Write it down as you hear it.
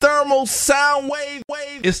Thermal Soundwave.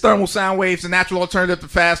 It's Thermal Soundwaves, the natural alternative to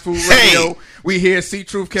fast food radio. We hear C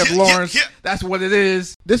Truth, Kev Lawrence. That's what it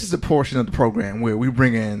is. This is a portion of the program where we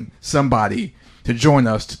bring in somebody to join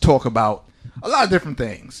us to talk about a lot of different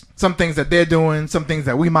things. Some things that they're doing, some things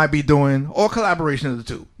that we might be doing, or collaboration of the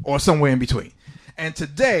two, or somewhere in between. And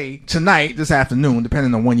tonight, this afternoon,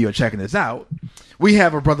 depending on when you're checking this out, we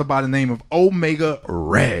have a brother by the name of Omega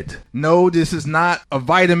Red. No, this is not a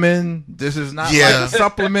vitamin. This is not like a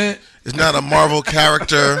supplement. It's not a Marvel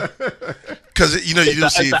character. Because, you do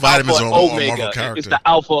see vitamins on Marvel character. It's the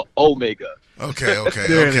Alpha Omega. Okay.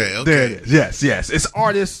 There it is. Yes. It's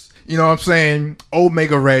artists, you know what I'm saying,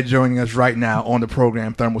 Omega Red joining us right now on the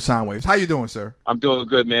program, Thermal Soundwaves. How you doing, sir? I'm doing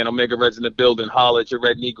good, man. Omega Red's in the building. Holla at your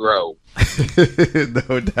red Negro.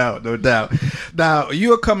 No doubt. Now,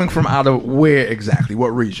 you're coming from out of where exactly? What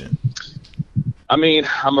region? I mean,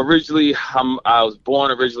 I was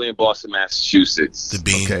born originally in Boston, Massachusetts. The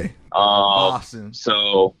Bean. Okay. Boston.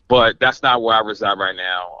 So, but that's not where I reside right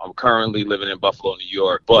now. I'm currently living in Buffalo, New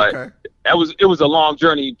York. But it was a long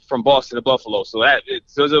journey from Boston to Buffalo. So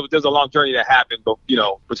there's a long journey that happened,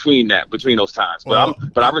 between those times.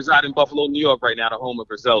 But I reside in Buffalo, New York right now, the home of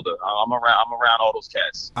Griselda. I'm around all those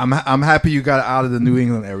cats. I'm happy you got out of the New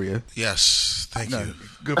England area. Yes, thank you.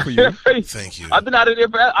 Good for you. Thank you. I've been out of there.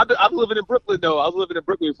 I'm living in Brooklyn though. I was living in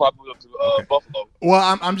Brooklyn before I moved up to Buffalo.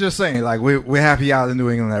 Well, I'm just saying, like we're happy out of the New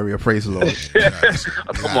England area. Praise the Lord.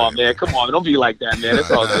 Come on, man. Come on. Don't be like that, man.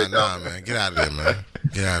 It's all good. Nah, man. Get out of there, man.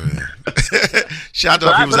 Get out of there. Shout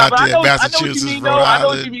out to people out there in Massachusetts, Rhode Island. I know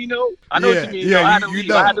what you mean. I know what you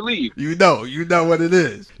mean. I had to leave. You know what it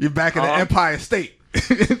is. You're back in the Empire State.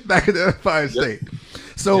 Back in the Empire State.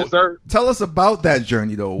 So tell us about that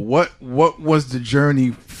journey, though. What was the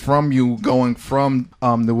journey from you going from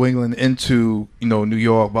New England into New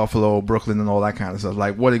York, Buffalo, Brooklyn, and all that kind of stuff?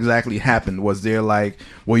 Like, what exactly happened? Was there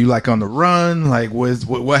were you on the run? Like,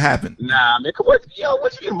 what happened? Nah, man, what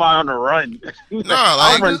you mean by on the run?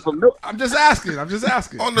 I'm just asking. On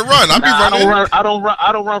the run, I be running.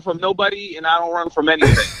 I don't run from nobody, and I don't run from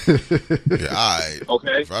anything. Yeah, all right.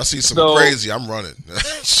 Okay. If I see something crazy, I'm running.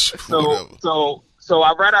 So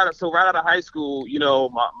I right out of high school,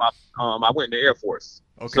 I went in the Air Force.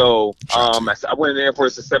 Okay. So I went in the Air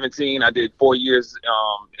Force at 17. I did 4 years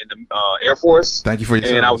in the Air Force. Thank you for your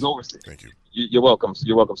service. And I was overseas. Thank you. You're welcome.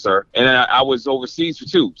 You're welcome, sir. And I was overseas for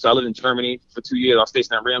 2. So I lived in Germany for 2 years. I was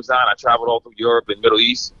stationed at Ramstein. I traveled all through Europe and Middle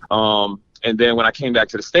East. And then when I came back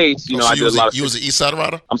to the States, I did a lot of... You was an East Side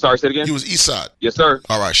rider? I'm sorry, say it again? You was East Side? Yes, sir.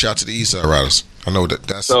 All right, shout out to the East Side riders. I know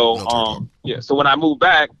that's... So, so when I moved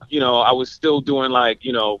back, I was still doing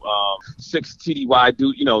 6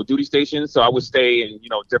 TDY duty stations. So I would stay in,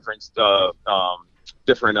 different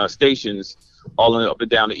stations all up and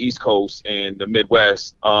down the East Coast and the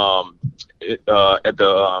Midwest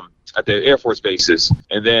at the Air Force bases.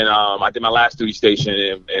 And then I did my last duty station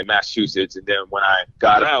in Massachusetts. And then when I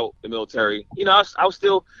got out the military, I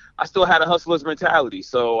still had a hustler's mentality.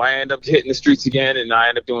 So I ended up hitting the streets again, and I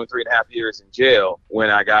ended up doing 3.5 years in jail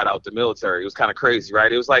when I got out the military. It was kind of crazy,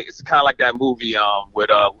 right? It's kind of like that movie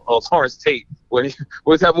with Lawrence Tate. What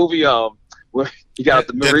was that movie? Where he got out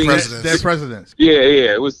the Marines. Dead Presidents. Yeah.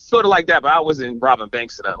 It was sort of like that, but I wasn't robbing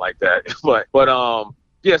banks or nothing like that. But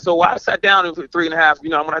yeah, so while I sat down for 3.5,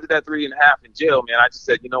 when I did that 3.5 in jail, man, I just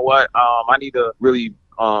said, you know what, I need to really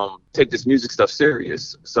take this music stuff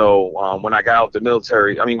serious. So when I got out the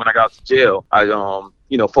military, when I got out to jail, I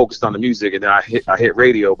focused on the music, and then I hit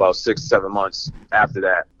radio about 6-7 months after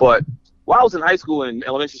that. But while I was in high school and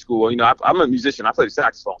elementary school, I'm a musician. I played the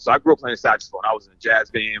saxophone. So I grew up playing the saxophone. I was in a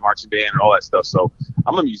jazz band, marching band, and all that stuff. So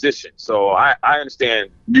I'm a musician. So I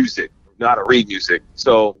understand music, how to read music.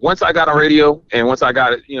 So once I got on radio and once I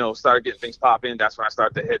got it, started getting things popping, that's when I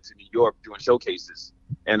started to head to New York doing showcases.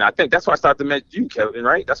 And I think that's why I started to meet you, Kevin,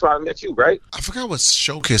 right? That's why I met you, right? I forgot what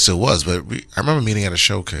showcase it was, but I remember meeting at a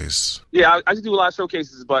showcase. Yeah, I just do a lot of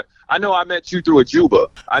showcases, but I know I met you through a Juba.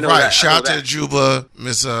 I know right, that. Shout out to Juba,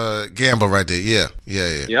 Miss Gamble right there. Yeah.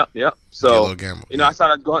 Yep. So, Gamble. I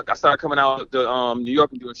started coming out to New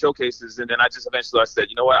York and doing showcases, and then I just eventually said,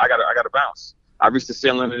 you know what, I gotta bounce. I reached the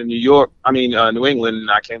ceiling in New England,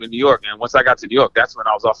 and I came to New York. And once I got to New York, that's when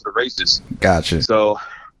I was off to the races. Gotcha. So,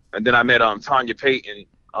 and then I met Tanya Payton,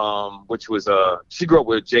 which was she grew up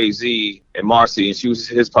with Jay-Z and Marcy, and she was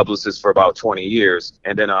his publicist for about 20 years.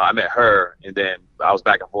 And then I met her, and then I was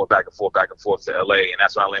back and forth to LA, and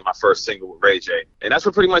that's when I landed my first single with Ray J. And that's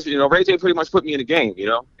what pretty much, Ray J pretty much put me in the game,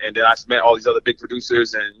 And then I met all these other big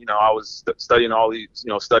producers, and I was studying all these,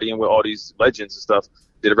 studying with all these legends and stuff.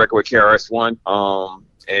 Did a record with KRS-One.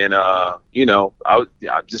 And I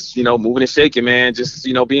just, moving and shaking, man. Just,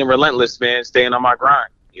 being relentless, man. Staying on my grind.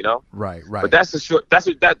 you know? Right. But that's a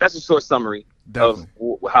short summary of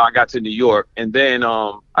how I got to New York. And then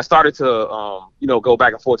I started to, go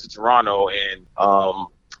back and forth to Toronto. And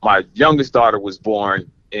my youngest daughter was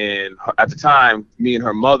born. And at the time, me and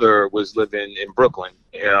her mother was living in Brooklyn,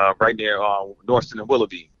 right near Northston and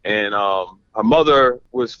Willoughby. And her mother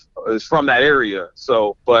was from that area.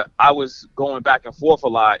 So, but I was going back and forth a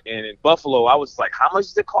lot. And in Buffalo, I was like, how much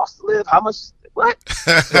does it cost to live? How much? What?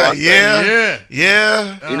 So yeah.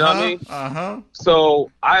 You know what I mean? So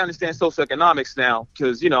I understand socioeconomics now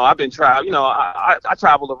because, I've been I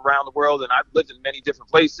traveled around the world and I've lived in many different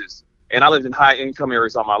places. And I lived in high income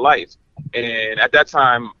areas all my life. And at that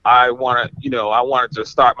time, I wanted to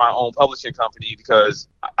start my own publishing company because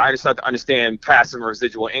I started to understand passive and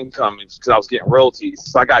residual income because I was getting royalties.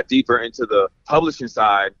 So I got deeper into the publishing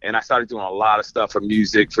side, and I started doing a lot of stuff for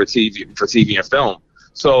music, for TV and film.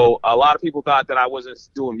 So a lot of people thought that I wasn't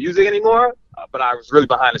doing music anymore, but I was really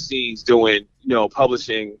behind the scenes doing,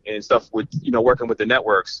 publishing and stuff with, working with the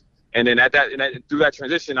networks. And then through that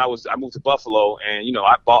transition, I moved to Buffalo, and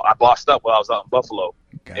I bossed up while I was out in Buffalo.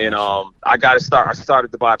 Gotcha. And I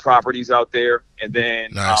started to buy properties out there, and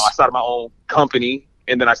then I started my own company,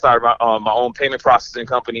 and then I started my own payment processing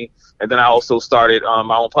company, and then I also started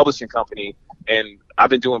my own publishing company. And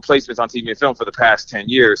I've been doing placements on TV and film for the past 10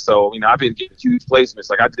 years. So, I've been getting huge placements.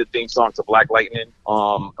 Like I did a theme song to Black Lightning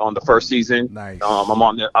on the first season. Nice. I'm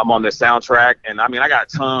on the soundtrack. And I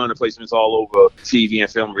got a ton of placements all over TV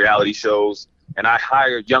and film reality shows. And I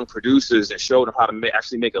hired young producers and showed them how to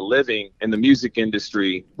actually make a living in the music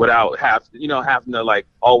industry without having to like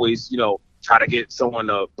always, try to get someone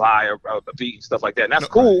to buy a beat and stuff like that. And that's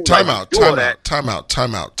cool. Time out.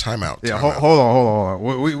 Yeah, hold on.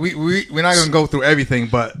 We're not going to go through everything,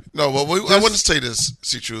 but... No, well, I want to say this,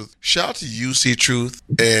 C-Truth. Shout out to you, C-Truth,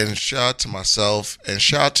 and shout out to myself, and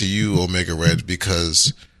shout out to you, Omega Red,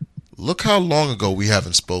 because look how long ago we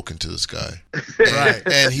haven't spoken to this guy. Right.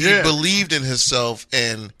 And he believed in himself,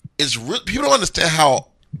 and people don't understand how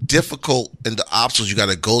difficult and the obstacles you got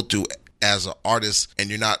to go through as an artist,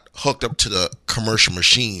 and you're not hooked up to the commercial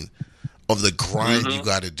machine of the grind you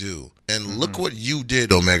got to do. And look what you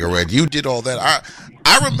did, Omega Red. You did all that.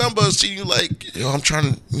 I remember seeing you like, I'm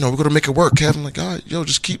trying to, we're going to make it work, Kevin. Like,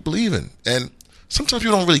 just keep believing. And sometimes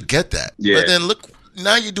you don't really get that. Yeah. But then look,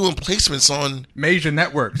 now you're doing placements on major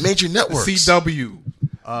networks. CW.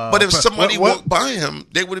 But if somebody walked by him,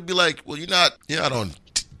 they would be like, well, you're not on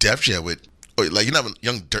Def Jam with, like you're not a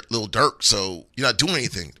young little Dirk, so you're not doing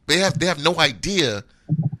anything. They have no idea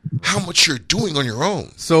how much you're doing on your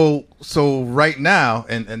own. So right now,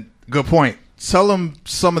 and good point. Tell them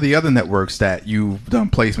some of the other networks that you've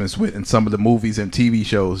done placements with, and some of the movies and TV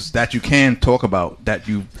shows that you can talk about that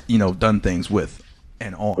you've done things with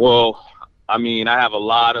and on. Well, I have a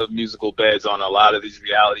lot of musical beds on a lot of these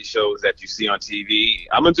reality shows that you see on TV.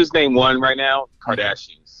 I'm gonna just name one right now: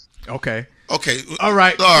 Kardashians. Okay. All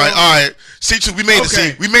right. C-Truth, we made it.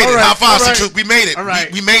 See, we made it. High five, C-Truth. We made it. All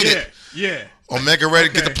right. We made it. Yeah. Omega ready.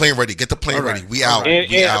 Get the plane ready. Ready. We out.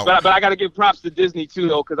 But I got to give props to Disney too,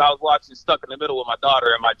 though, because I was watching Stuck in the Middle with my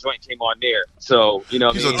daughter, and my joint came on there. So He's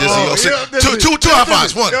on Disney. Two high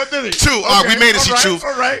fives. One, two. All right, we made it. C-Truth.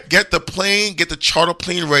 All right. Get the plane. Get the charter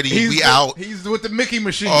plane ready. We out. He's with the Mickey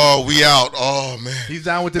machine. Oh, we out. Oh man. He's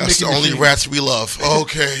down with the Mickey machine. That's the only rats we love.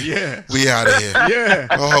 Okay. Yeah. We out of here. Yeah.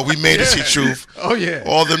 Oh, we made it. C-Truth. Oh yeah.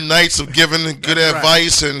 All them nights of giving good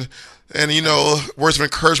advice and words of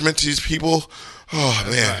encouragement to these people. Oh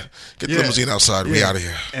man, get the limousine outside. We out of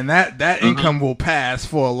here. And that income will pass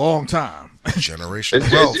for a long time.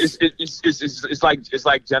 Generational wealth. It's like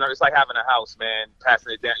having a house, man.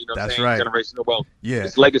 Passing it down. You know what I'm saying? Right. Generational wealth. Yeah.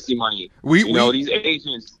 It's legacy money. These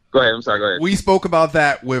Asians. Go ahead. I'm sorry. Go ahead. We spoke about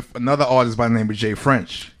that with another artist by the name of Jay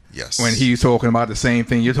French. Yes. When he's talking about the same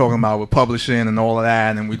thing you're talking about with publishing and all of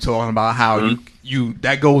that, and we're talking about how you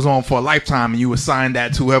that goes on for a lifetime, and you assign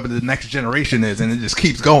that to whoever the next generation is, and it just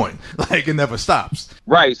keeps going, like it never stops.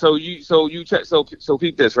 Right. So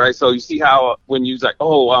peep this, right? So you see how when you like,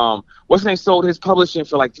 what's his name sold his publishing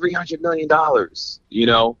for like $300 million.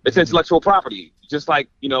 It's intellectual property, just like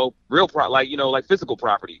real like physical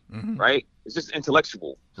property, right? It's just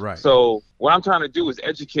intellectual. Right. So what I'm trying to do is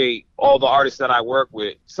educate all the artists that I work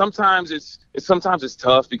with. Sometimes it's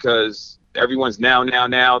tough because everyone's now.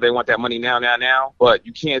 They want that money now. But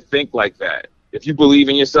you can't think like that. If you believe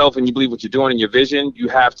in yourself and you believe what you're doing in your vision, you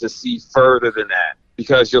have to see further than that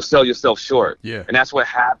because you'll sell yourself short. Yeah. And that's what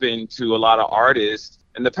happened to a lot of artists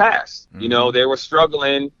in the past. They were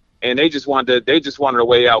struggling and they just wanted a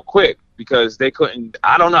way out quick. Because they couldn't.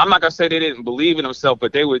 I don't know. I'm not gonna say they didn't believe in themselves,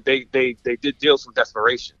 but they did deals with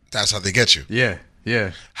desperation. That's how they get you.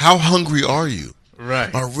 Yeah. How hungry are you?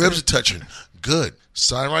 Right. My ribs are touching. Good.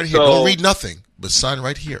 Sign right here. Don't read nothing, but sign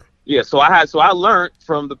right here. Yeah. So I learned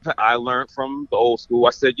from the old school.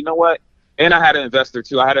 I said, you know what? And I had an investor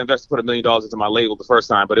too. I had an investor put $1 million into my label the first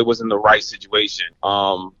time, but it wasn't the right situation.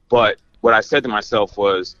 But what I said to myself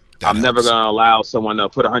was, I'm never going to allow someone to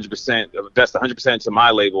put invest 100% into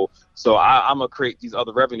my label. So I'm going to create these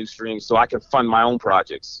other revenue streams so I can fund my own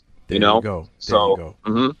projects. There you go.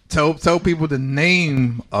 Tell people the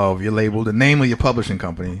name of your label, the name of your publishing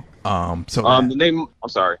company. The name. I'm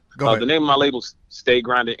sorry. Go ahead. The name of my label is Stay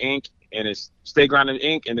Grounded Inc. And it's Stay Grounded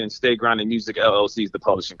Inc. And then Stay Grounded Music LLC is the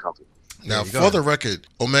publishing company. Now, for the record,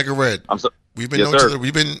 Omega Red, we've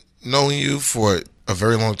been knowing you for a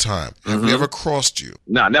very long time. Have we ever crossed you?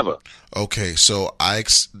 Nah, never. Okay, so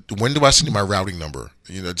when do I send you my routing number?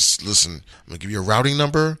 Just listen. I'm gonna give you a routing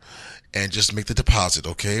number, and just make the deposit,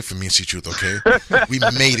 okay? For me and C-Truth, okay? We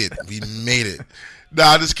made it. Nah,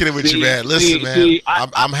 I'm just kidding with you, man. Listen, man.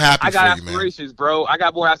 I'm happy for you, man. I got aspirations, bro. I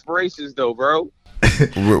got more aspirations, though, bro.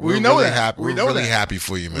 we know really that. Happy. We're really happy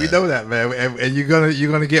for you, man. We know that, man, and you're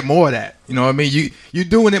gonna get more of that. You know what I mean? You're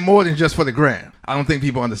doing it more than just for the gram. I don't think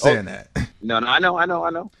people understand that. No, I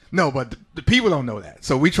know. No, but the people don't know that.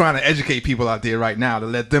 So we're trying to educate people out there right now to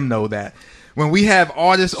let them know that when we have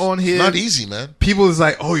artists on here, it's not easy, man. People is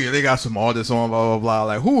like, oh yeah, they got some artists on, blah blah blah.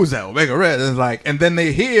 Like, who is that? Omega Red. And it's like, and then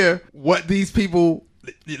they hear what these people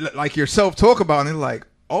like yourself talk about, and they're like,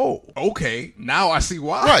 oh, okay, now I see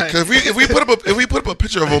why. Right, because if we put up a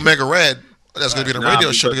picture of Omega Red, that's going to be in a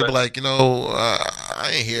radio show. They're going to be like,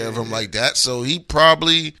 I ain't hear of him like that. So he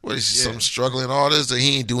probably some struggling artist that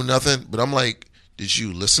he ain't doing nothing. But I'm like, did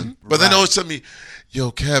you listen? But then they always tell me,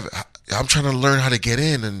 yo, Kev, I'm trying to learn how to get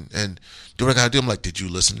in and do what I got to do. I'm like, did you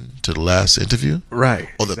listen to the last interview? Right.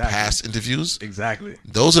 Or the past interviews? Exactly.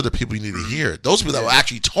 Those are the people you need to hear. Those people that will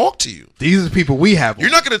actually talk to you. These are the people we have. You're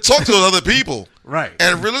not going to talk to those other people. Right.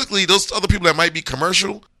 And realistically, those other people that might be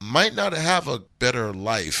commercial might not have a better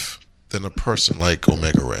life than a person like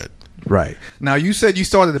Omega Red. Right. Now, you said you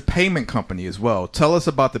started a payment company as well. Tell us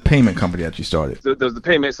about the payment company that you started. There's the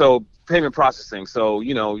payment processing. So,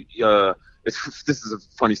 this is a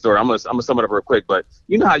funny story. I'm gonna sum it up real quick. But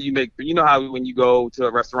you know how when you go to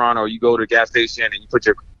a restaurant or you go to a gas station and you put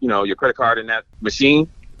your credit card in that machine.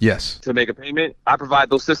 Yes. To make a payment, I provide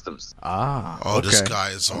those systems. Oh, okay. This guy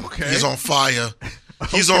is on. Okay. He's on fire.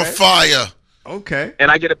 He's on fire. Okay. And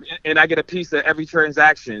I get a piece of every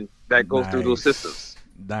transaction that goes through those systems.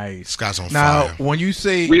 Nice. This guy's on fire. Now, when you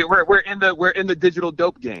say we're in the digital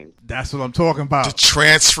dope game. That's what I'm talking about. The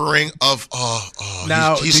transferring of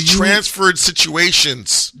now he's transferred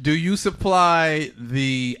situations. Do you supply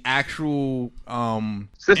the actual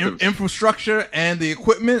infrastructure and the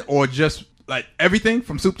equipment, or just like everything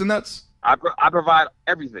from soup to nuts? I provide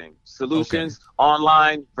everything: solutions,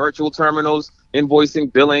 online, virtual terminals,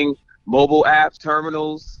 invoicing, billing, mobile apps,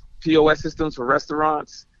 terminals, POS systems for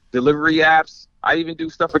restaurants, delivery apps. I even do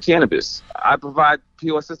stuff for cannabis. I provide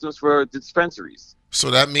POS systems for dispensaries. So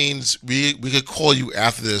that means we could call you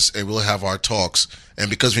after this and we'll have our talks. And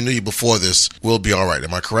because we knew you before this, we'll be all right.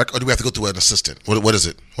 Am I correct? Or do we have to go through an assistant? What is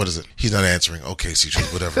it? What is it? He's not answering. Okay,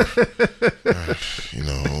 C-Truth, whatever.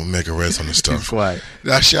 Omega Red's on this stuff. Quiet.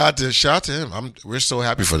 Now, shout out to him. We're so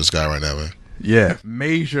happy for this guy right now, man. Yeah.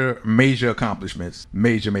 Major accomplishments.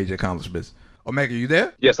 Major accomplishments. Omega, you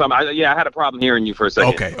there? Yes, I had a problem hearing you for a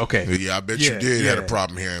second. Okay. Yeah, I bet you did. You had a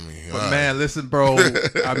problem hearing me. But man, listen, bro.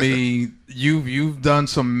 I mean, you've done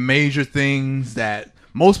some major things that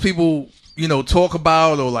most people, talk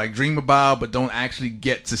about or like dream about, but don't actually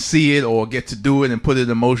get to see it or get to do it and put it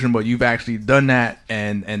in motion. But you've actually done that,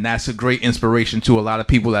 and that's a great inspiration to a lot of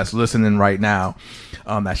people that's listening right now,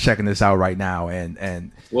 that's checking this out right now.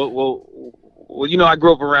 And Well, I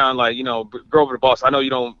grew up around grew up with Boston. I know you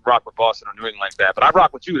don't rock with Boston or New England like that, but I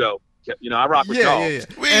rock with you though. I rock with y'all. Yeah.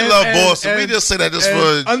 We love Boston. We just say that just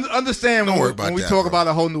for understand. Don't worry about when we talk about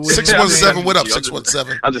a whole New England. 617. What up?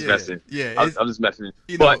 617. I'm just messing. Yeah, I'm just messing.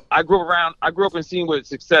 But I grew up and seeing what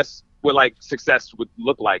success would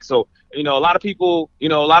look like. So a lot of people, a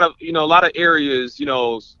lot of areas,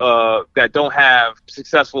 that don't have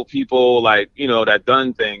successful people that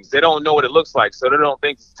done things. They don't know what it looks like, so they don't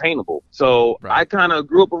think it's attainable. So right. I kind of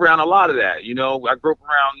grew up around a lot of that. I grew up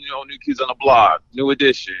around New Kids on the Block, New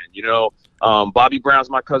Edition. Bobby Brown's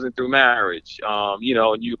my cousin through marriage.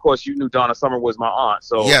 And of course you knew Donna Summer was my aunt.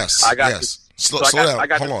 So yes, I got yes. I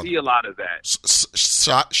got to see a lot of that.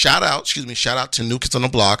 Shout out to New Kids on the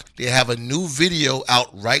Block. They have a new video out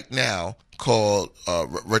right now called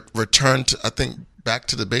Return to, I think, Back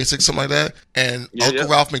to the Basics, something like that. And Uncle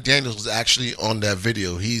Ralph McDaniels was actually on that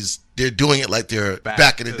video. They're doing it like they're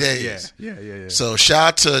back in the days. Yeah. So shout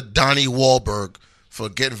out to Donnie Wahlberg for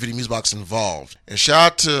getting Video Music Box involved. And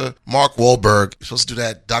shout out to Mark Wahlberg. We're supposed to do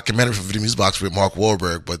that documentary for Video Music Box with Mark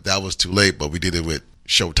Wahlberg, but that was too late, but we did it with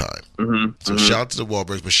Showtime. So shout out to the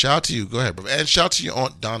Wahlbergs, but shout out to you. Go ahead, bro. And shout out to your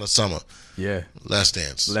aunt Donna Summer. Yeah. Last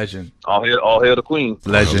Dance. Legend. All hail the queen.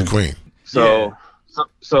 Legend. All hail the queen. So,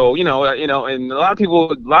 so and a lot of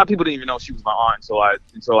people didn't even know she was my aunt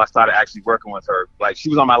until I started actually working with her. Like, she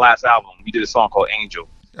was on my last album. We did a song called Angel.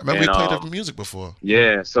 I remember we played her music before.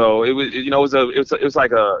 Yeah, so it was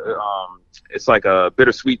like a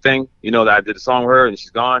bittersweet thing, that I did a song with her and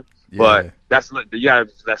she's gone. Yeah. But that's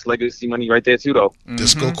legacy money right there too, though.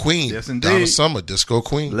 Disco Queen. Yes, indeed. Donna Summer, Disco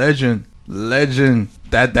Queen. Legend.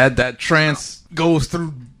 That trance goes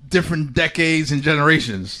through different decades and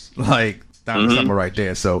generations. Like Donna Summer right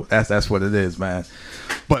there. So that's what it is, man.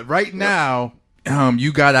 But right now,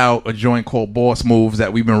 you got out a joint called Boss Moves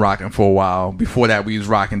that we've been rocking for a while. Before that, we was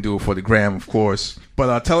rocking Do It For The Gram, of course.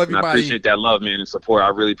 But tell everybody. I appreciate that love, man, and support. I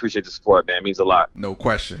really appreciate the support, man. It means a lot. No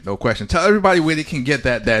question. Tell everybody where they can get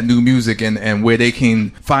that new music and where they can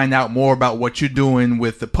find out more about what you're doing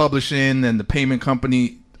with the publishing and the payment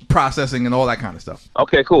company processing and all that kind of stuff.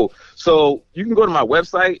 Okay, cool. So you can go to my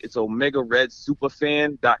website. It's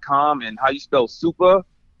OmegaRedSuperFan.com, and how you spell super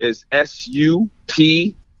is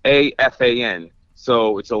SUPAFAN.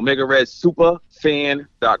 So it's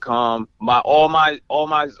OmegaRedSuperFan.com. All my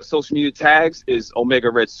social media tags is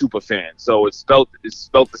Omega Red Superfan. So it's spelled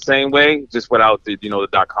the same way, just without the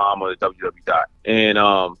the .com or the www. And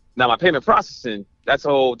now my payment processing, that's a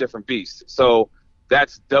whole different beast. So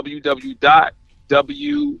that's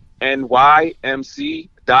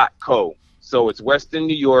www.WNYMC.co. So it's Western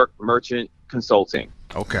New York Merchant Consulting.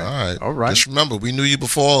 Okay. All right. Just remember, we knew you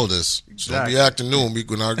before all this. So don't be acting new when we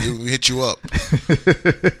hit you up.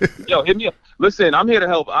 Yo, hit me up. Listen, I'm here to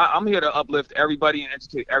help. I'm here to uplift everybody and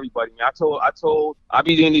educate everybody. I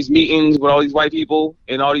be doing these meetings with all these white people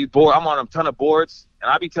and all these boards. I'm on a ton of boards,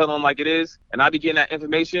 and I be telling them like it is, and I be getting that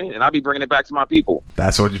information, and I be bringing it back to my people.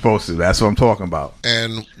 That's what you're supposed to. That's what I'm talking about.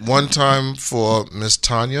 And one time for Miss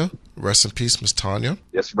Tanya. Rest in peace, Miss Tanya.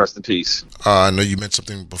 Yes, rest in peace. I know you mentioned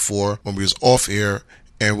something before when we was off air,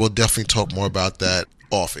 and we'll definitely talk more about that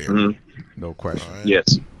off air. No question. Right.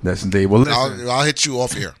 Yes. That's indeed. Well, listen, I'll hit you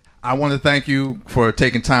off air. I want to thank you for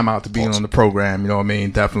taking time out to be on the program. You know what I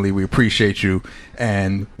mean? Definitely, we appreciate you.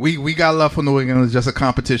 And we got love for New England. It's just a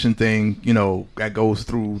competition thing, that goes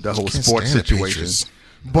through the whole sports situation.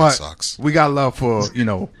 But we got love for,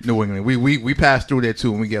 New England. We pass through there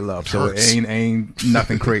too and we get love. So it ain't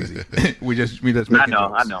nothing crazy. we just make I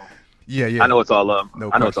know. Yeah. I know it's all love.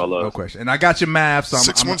 It's all love. No question. And I got your math, so I'm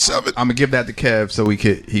 617. I'm gonna give that to Kev so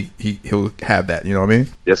he'll have that. You know what I mean?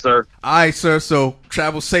 Yes, sir. All right, sir. So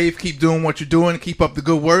travel safe. Keep doing what you're doing. Keep up the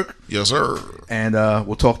good work. Yes, sir. And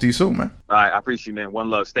we'll talk to you soon, man. All right, I appreciate you, man.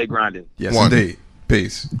 One love. Stay grinding. Yes, indeed.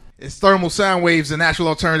 Peace. It's Thermal Sound Waves, the natural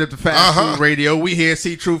alternative to fast food radio. We here,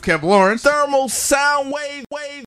 C Truth, Kev Lawrence. Thermal Sound Wave.